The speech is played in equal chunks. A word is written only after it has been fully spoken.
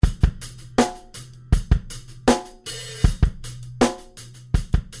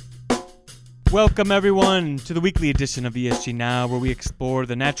Welcome, everyone, to the weekly edition of ESG Now, where we explore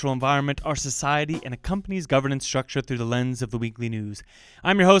the natural environment, our society, and a company's governance structure through the lens of the weekly news.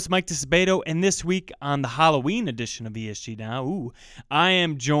 I'm your host, Mike DeSabato, and this week on the Halloween edition of ESG Now, I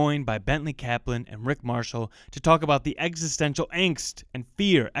am joined by Bentley Kaplan and Rick Marshall to talk about the existential angst and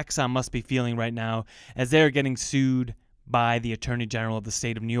fear Exxon must be feeling right now as they are getting sued by the Attorney General of the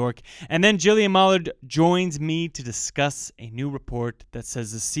state of New York. And then Jillian Mollard joins me to discuss a new report that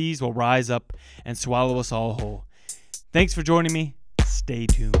says the seas will rise up and swallow us all whole. Thanks for joining me. Stay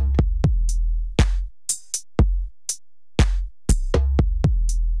tuned.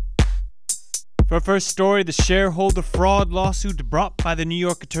 For our first story, the shareholder fraud lawsuit brought by the New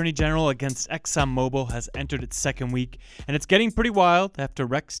York Attorney General against ExxonMobil has entered its second week, and it's getting pretty wild after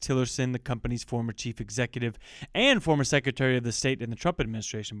Rex Tillerson, the company's former chief executive and former secretary of the state in the Trump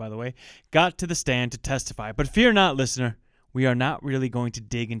administration, by the way, got to the stand to testify. But fear not, listener, we are not really going to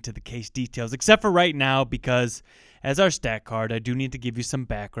dig into the case details, except for right now, because as our stat card, I do need to give you some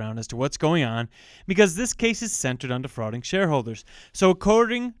background as to what's going on, because this case is centered on defrauding shareholders. So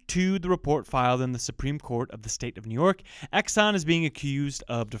according to the report filed in the Supreme Court of the state of New York, Exxon is being accused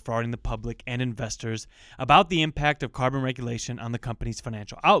of defrauding the public and investors about the impact of carbon regulation on the company's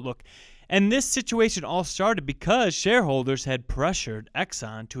financial outlook. And this situation all started because shareholders had pressured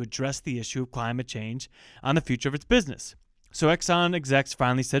Exxon to address the issue of climate change on the future of its business. So Exxon execs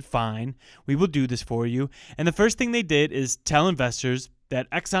finally said, fine, we will do this for you. And the first thing they did is tell investors that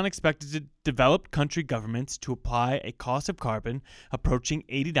Exxon expected to developed country governments to apply a cost of carbon approaching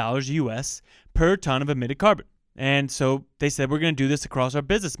 $80 US per ton of emitted carbon. And so they said, we're going to do this across our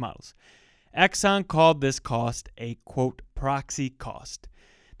business models. Exxon called this cost a, quote, proxy cost.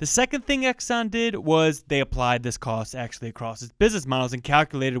 The second thing Exxon did was they applied this cost actually across its business models and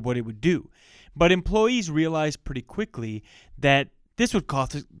calculated what it would do. But employees realized pretty quickly that this would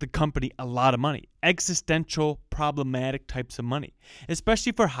cost the company a lot of money, existential, problematic types of money,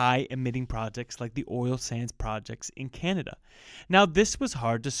 especially for high-emitting projects like the oil sands projects in Canada. Now, this was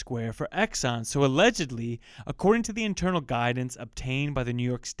hard to square for Exxon, so allegedly, according to the internal guidance obtained by the New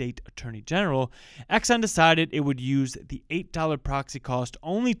York State Attorney General, Exxon decided it would use the $8 proxy cost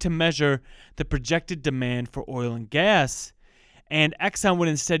only to measure the projected demand for oil and gas, and Exxon would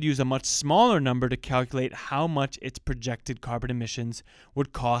instead use a much smaller number to calculate how much its projected carbon emissions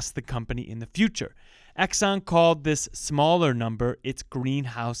would cost the company in the future. Exxon called this smaller number its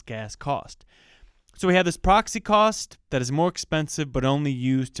greenhouse gas cost. So we have this proxy cost that is more expensive but only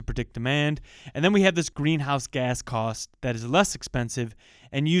used to predict demand, and then we have this greenhouse gas cost that is less expensive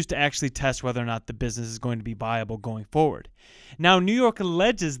and used to actually test whether or not the business is going to be viable going forward. Now, New York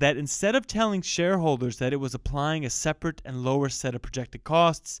alleges that instead of telling shareholders that it was applying a separate and lower set of projected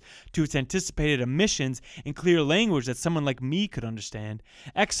costs to its anticipated emissions in clear language that someone like me could understand,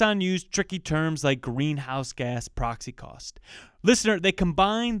 Exxon used tricky terms like greenhouse gas proxy cost. Listener, they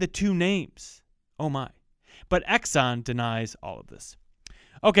combined the two names. Oh my. But Exxon denies all of this.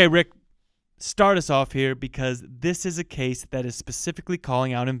 Okay, Rick, start us off here, because this is a case that is specifically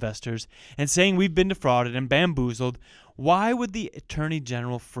calling out investors and saying we've been defrauded and bamboozled. Why would the Attorney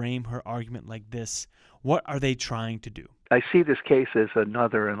General frame her argument like this? What are they trying to do? I see this case as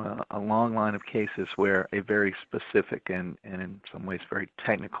another in a long line of cases where a very specific and in some ways very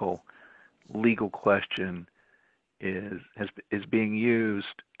technical legal question is being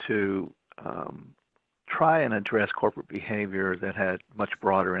used to try and address corporate behavior that had much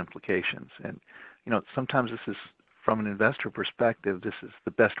broader implications. And, sometimes this is, from an investor perspective, this is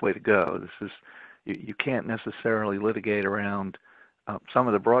the best way to go. This is, you can't necessarily litigate around some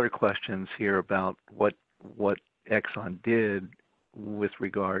of the broader questions here about what Exxon did with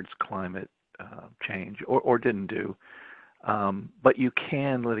regards climate change or didn't do. But you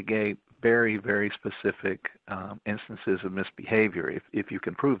can litigate very, very specific instances of misbehavior if you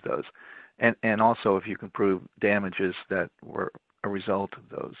can prove those. And also if you can prove damages that were a result of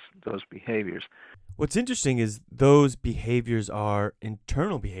those behaviors. What's interesting is those behaviors are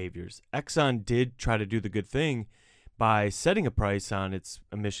internal behaviors. Exxon did try to do the good thing by setting a price on its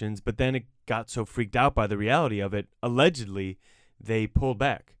emissions, but then it got so freaked out by the reality of it, allegedly, they pulled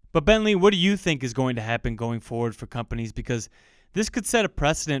back. But Bentley, what do you think is going to happen going forward for companies? Because this could set a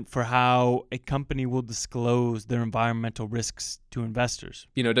precedent for how a company will disclose their environmental risks to investors.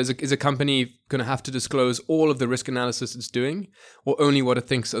 Is a company going to have to disclose all of the risk analysis it's doing, or only what it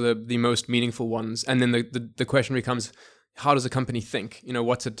thinks are the most meaningful ones? And then the question becomes, how does a company think?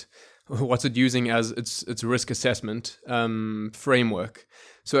 What's it using as its risk assessment framework?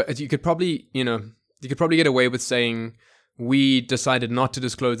 So you could probably get away with saying, we decided not to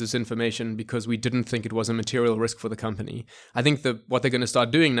disclose this information because we didn't think it was a material risk for the company. I think that what they're going to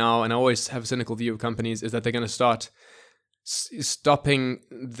start doing now, and I always have a cynical view of companies, is that they're going to start stopping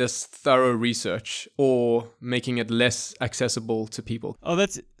this thorough research or making it less accessible to people.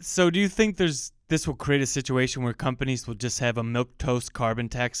 So do you think this will create a situation where companies will just have a milquetoast carbon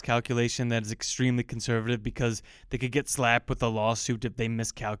tax calculation that is extremely conservative because they could get slapped with a lawsuit if they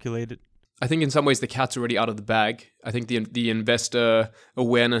miscalculate it? I think in some ways the cat's already out of the bag. I think the investor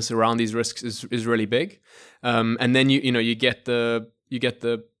awareness around these risks is really big, and then you get the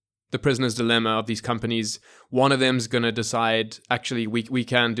prisoner's dilemma of these companies. One of them's going to decide, actually, we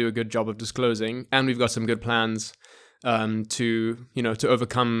can do a good job of disclosing, and we've got some good plans to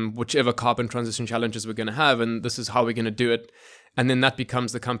overcome whichever carbon transition challenges we're going to have, and this is how we're going to do it. And then that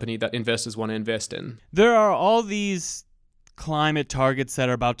becomes the company that investors want to invest in. There are all these climate targets that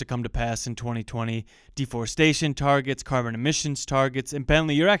are about to come to pass in 2020, deforestation targets, carbon emissions targets, and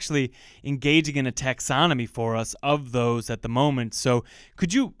Bentley, you're actually engaging in a taxonomy for us of those at the moment. So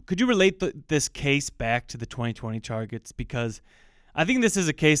could you relate this case back to the 2020 targets? Because I think this is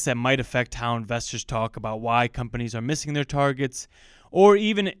a case that might affect how investors talk about why companies are missing their targets, or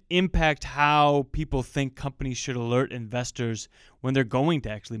even impact how people think companies should alert investors when they're going to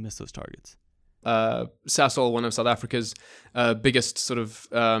actually miss those targets. Sasol, one of South Africa's biggest sort of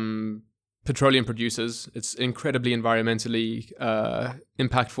petroleum producers, it's incredibly environmentally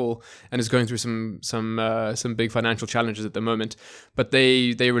impactful and is going through some big financial challenges at the moment. But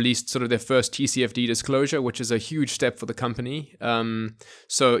they released sort of their first TCFD disclosure, which is a huge step for the company.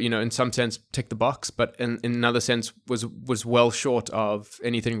 So in some sense tick the box, but in another sense was well short of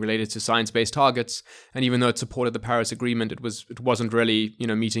anything related to science-based targets. And even though it supported the Paris Agreement, it wasn't really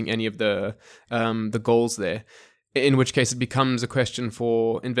meeting any of the goals there. In which case it becomes a question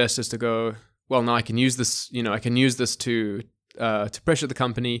for investors to go, well, now I can use this, to pressure the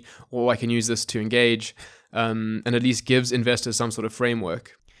company, or I can use this to engage, and at least gives investors some sort of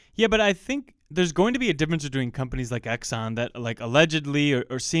framework. Yeah, but I think there's going to be a difference between companies like Exxon that allegedly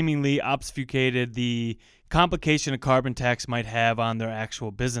or seemingly obfuscated the complication a carbon tax might have on their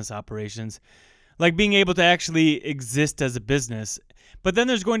actual business operations, like being able to actually exist as a business. But then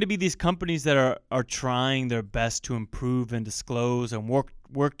there's going to be these companies that are trying their best to improve and disclose and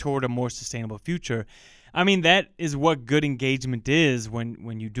work toward a more sustainable future. I mean, that is what good engagement is.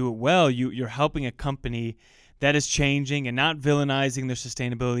 When you do it well, you're helping a company that is changing and not villainizing their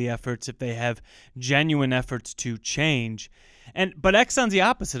sustainability efforts if they have genuine efforts to change. But Exxon's the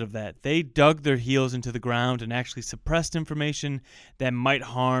opposite of that. They dug their heels into the ground and actually suppressed information that might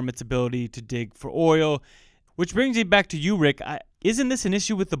harm its ability to dig for oil. Which brings me back to you, Rick. Isn't this an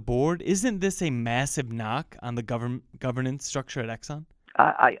issue with the board? Isn't this a massive knock on the governance structure at Exxon?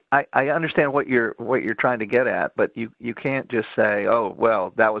 I understand what you're trying to get at, but you can't just say, oh,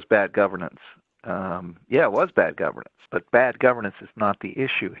 well, that was bad governance. Yeah, it was bad governance, but bad governance is not the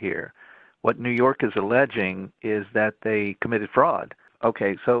issue here. What New York is alleging is that they committed fraud.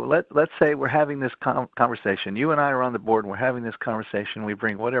 Okay, so let's say we're having this conversation. You and I are on the board, and we're having this conversation. We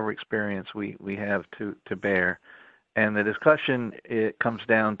bring whatever experience we have to bear, and the discussion, it comes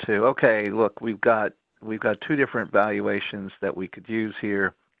down to, okay, look, we've got two different valuations that we could use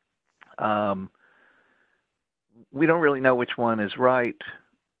here. We don't really know which one is right,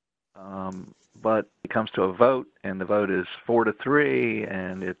 but it comes to a vote, and the vote is 4-3,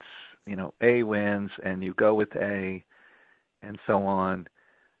 and it's A wins, and you go with A. And so on.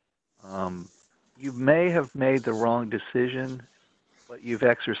 You may have made the wrong decision, but you've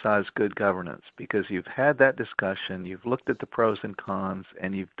exercised good governance because you've had that discussion, you've looked at the pros and cons,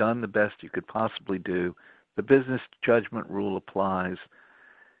 and you've done the best you could possibly do. The business judgment rule applies.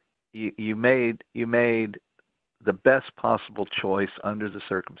 You made the best possible choice under the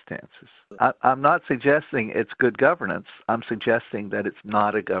circumstances. I'm not suggesting it's good governance. I'm suggesting that it's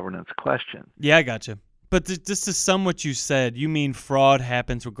not a governance question. Yeah, I gotcha. But just to sum what you said, you mean fraud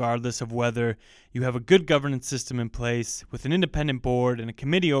happens regardless of whether you have a good governance system in place with an independent board and a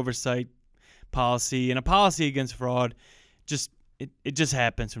committee oversight policy and a policy against fraud. It just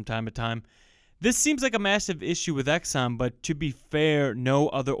happens from time to time. This seems like a massive issue with Exxon, but to be fair, no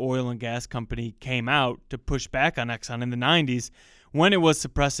other oil and gas company came out to push back on Exxon in the 90s when it was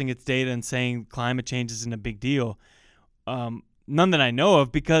suppressing its data and saying climate change isn't a big deal. None that I know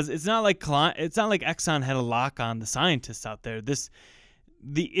of, because it's not like Exxon had a lock on the scientists out there.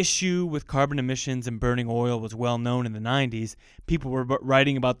 The issue with carbon emissions and burning oil was well known in the 90s. People were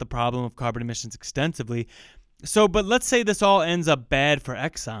writing about the problem of carbon emissions extensively. But let's say this all ends up bad for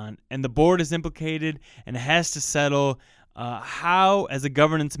Exxon and the board is implicated and has to settle. How, as a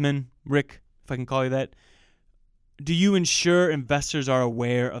governance-man, Rick, if I can call you that, do you ensure investors are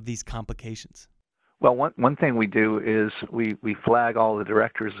aware of these complications? Well, one thing we do is we flag all the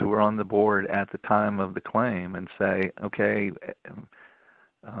directors who were on the board at the time of the claim and say, okay,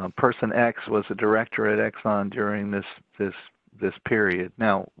 person X was a director at Exxon during this period.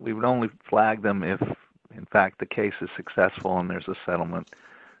 Now, we would only flag them if, in fact, the case is successful and there's a settlement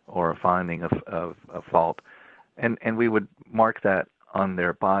or a finding of fault. And we would mark that on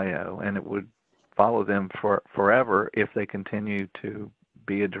their bio, and it would follow them forever if they continue to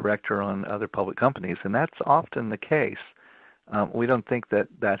be a director on other public companies. And that's often the case. We don't think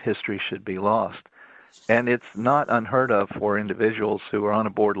that history should be lost. And it's not unheard of for individuals who are on a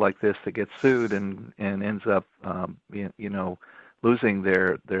board like this that get sued and ends up, losing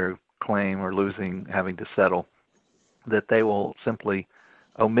their claim or having to settle, that they will simply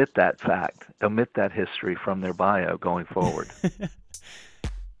omit that fact, omit that history from their bio going forward.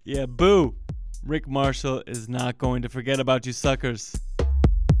 Yeah, boo. Rick Marshall is not going to forget about you suckers.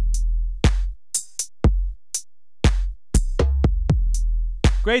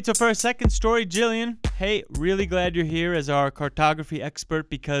 Great, so for our second story, Jillian, hey, really glad you're here as our cartography expert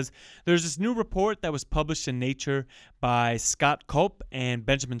because there's this new report that was published in Nature by Scott Culp and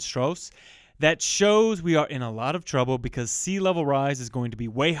Benjamin Strauss that shows we are in a lot of trouble because sea level rise is going to be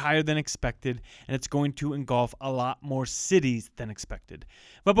way higher than expected and it's going to engulf a lot more cities than expected.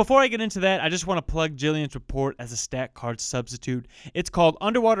 But before I get into that, I just want to plug Jillian's report as a stat card substitute. It's called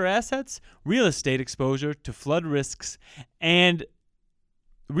Underwater Assets, Real Estate Exposure to Flood Risks, and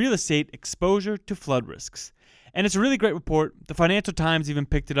Real Estate Exposure to Flood Risks. And it's a really great report. The Financial Times even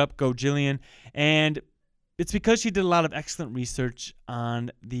picked it up, go Jillian. And it's because she did a lot of excellent research on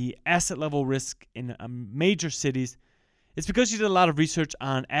the asset level risk in major cities. It's because she did a lot of research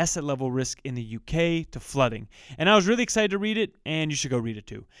on asset level risk in the UK to flooding. And I was really excited to read it, and you should go read it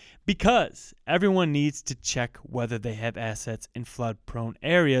too. Because everyone needs to check whether they have assets in flood-prone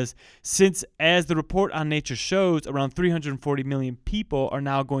areas, since, as the report on Nature shows, around 340 million people are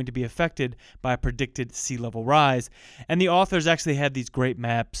now going to be affected by a predicted sea level rise. And the authors actually had these great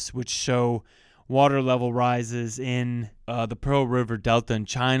maps which show water level rises in the Pearl River Delta in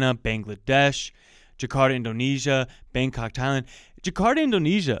China, Bangladesh, Jakarta, Indonesia, Bangkok, Thailand. Jakarta,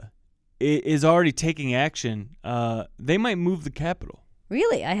 Indonesia is already taking action. They might move the capital.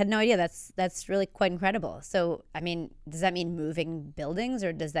 Really? I had no idea. That's really quite incredible. So, I mean, does that mean moving buildings,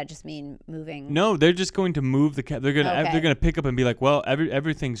 or does that just mean moving? No, they're just going to move the capital. They're gonna pick up and be like, well,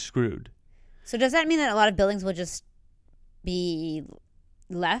 everything's screwed. So does that mean that a lot of buildings will just be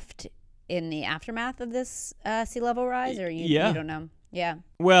left in the aftermath of this sea level rise, or you don't know? Yeah.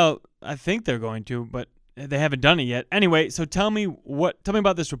 Well, I think they're going to, but they haven't done it yet. Anyway, so tell me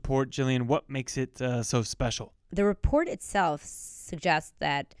about this report, Jillian. What makes it so special? The report itself suggests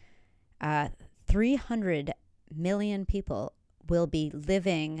that 300 million people will be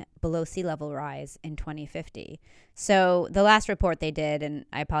living below sea level rise in 2050. So the last report they did, and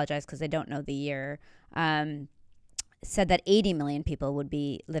I apologize because I don't know the year, said that 80 million people would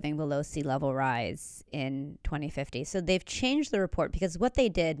be living below sea level rise in 2050. So they've changed the report because what they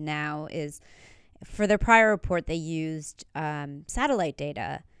did now is, for their prior report, they used satellite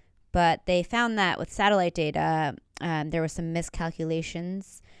data, but they found that with satellite data, there were some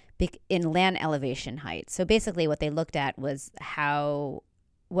miscalculations in land elevation height. So basically what they looked at was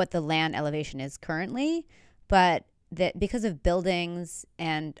what the land elevation is currently, but that because of buildings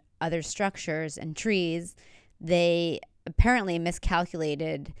and other structures and trees, they apparently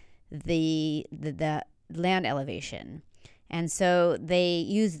miscalculated the land elevation. And so they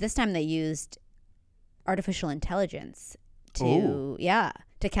used artificial intelligence to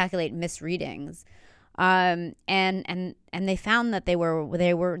calculate misreadings. And they found that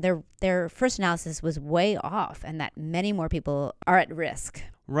their first analysis was way off, and that many more people are at risk.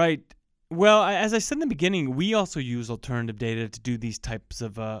 Right. Well, as I said in the beginning, we also use alternative data to do these types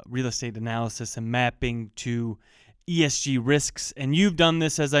of real estate analysis and mapping to ESG risks. And you've done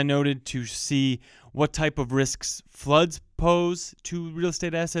this, as I noted, to see what type of risks floods pose to real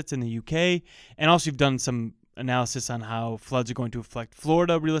estate assets in the UK. And also you've done some analysis on how floods are going to affect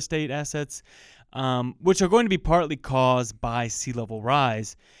Florida real estate assets, which are going to be partly caused by sea level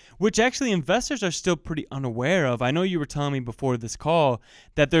rise, which actually investors are still pretty unaware of. I know you were telling me before this call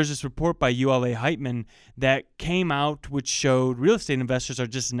that there's this report by ULA Heitman that came out which showed real estate investors are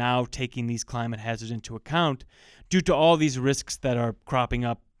just now taking these climate hazards into account due to all these risks that are cropping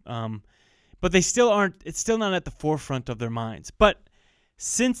up. But they still aren't, it's still not at the forefront of their minds. But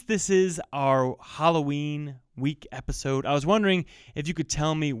since this is our Halloween week episode, I was wondering if you could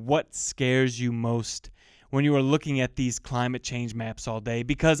tell me what scares you most when you are looking at these climate change maps all day,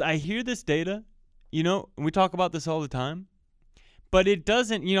 because I hear this data we talk about this all the time, but it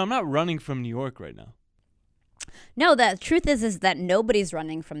doesn't, I'm not running from New York right now. No, the truth is that nobody's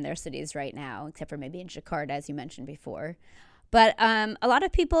running from their cities right now, except for maybe in Jakarta, as you mentioned before. But a lot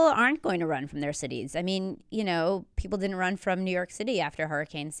of people aren't going to run from their cities. I mean, people didn't run from New York City after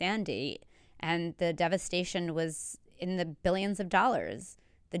Hurricane Sandy, and the devastation was in the billions of dollars.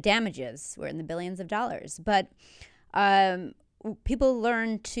 The damages were in the billions of dollars. But people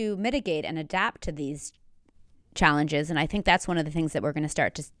learn to mitigate and adapt to these challenges, and I think that's one of the things that we're going to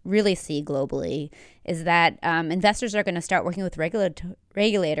start to really see globally is that investors are going to start working with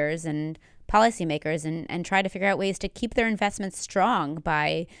regulators and policymakers and try to figure out ways to keep their investments strong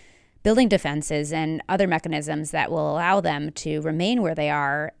by building defenses and other mechanisms that will allow them to remain where they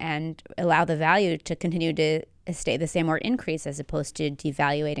are and allow the value to continue to stay the same or increase, as opposed to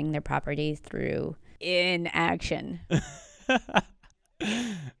devaluating their property through inaction.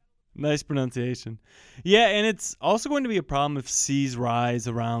 Nice pronunciation. Yeah, and it's also going to be a problem if seas rise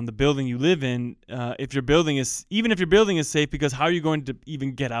around the building you live in. Even if your building is safe, because how are you going to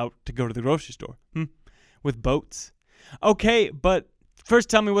even get out to go to the grocery store? With boats? Okay, but first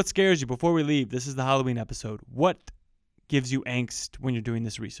tell me what scares you before we leave. This is the Halloween episode. What gives you angst when you're doing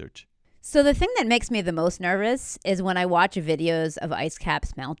this research? So the thing that makes me the most nervous is when I watch videos of ice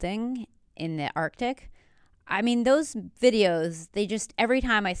caps melting in the Arctic. I mean, those videos, they just, every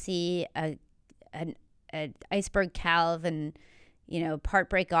time I see an iceberg calve and, part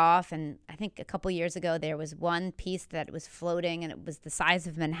break off, and I think a couple years ago there was one piece that was floating and it was the size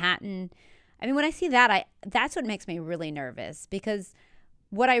of Manhattan. I mean, when I see that, that's what makes me really nervous, because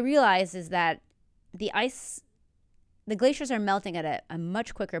what I realize is that the glaciers are melting at a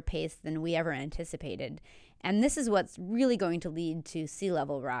much quicker pace than we ever anticipated. And this is what's really going to lead to sea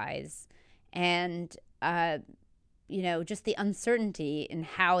level rise. And just the uncertainty in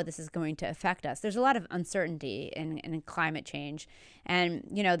how this is going to affect us. There's a lot of uncertainty in climate change. And,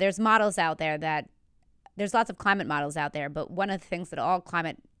 there's models out there there's lots of climate models out there, but one of the things that all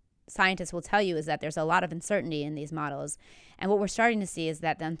climate scientists will tell you is that there's a lot of uncertainty in these models. And what we're starting to see is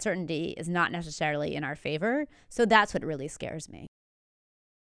that the uncertainty is not necessarily in our favor. So that's what really scares me.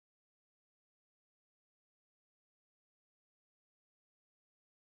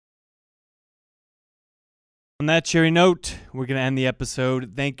 On that cheery note, we're going to end the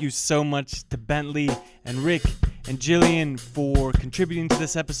episode. Thank you so much to Bentley and Rick and Jillian for contributing to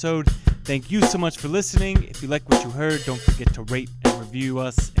this episode. Thank you so much for listening. If you like what you heard, don't forget to rate and review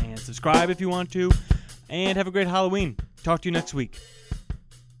us and subscribe if you want to. And have a great Halloween. Talk to you next week.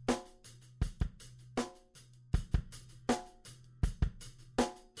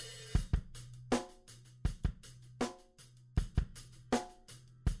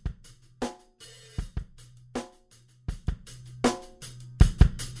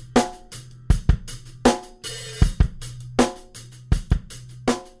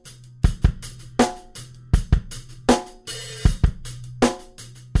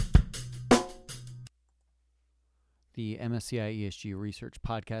 The MSCI ESG Research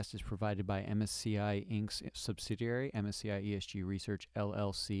podcast is provided by MSCI Inc.'s subsidiary, MSCI ESG Research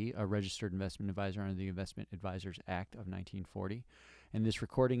LLC, a registered investment advisor under the Investment Advisors Act of 1940. And this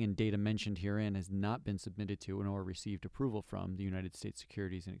recording and data mentioned herein has not been submitted to nor received approval from the United States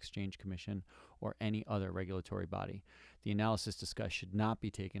Securities and Exchange Commission or any other regulatory body. The analysis discussed should not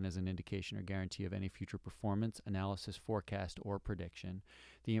be taken as an indication or guarantee of any future performance, analysis, forecast, or prediction.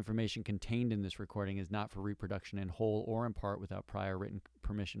 The information contained in this recording is not for reproduction in whole or in part without prior written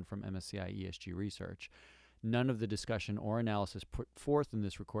permission from MSCI ESG Research. None of the discussion or analysis put forth in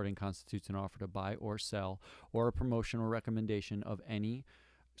this recording constitutes an offer to buy or sell or a promotion or recommendation of any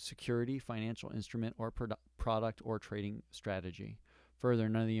security, financial instrument, or product or trading strategy. Further,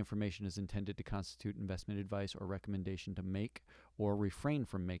 none of the information is intended to constitute investment advice or recommendation to make or refrain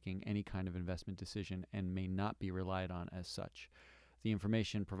from making any kind of investment decision and may not be relied on as such. The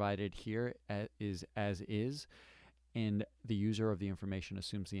information provided here is as is, and the user of the information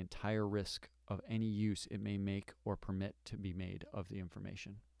assumes the entire risk of any use it may make or permit to be made of the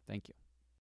information. Thank you.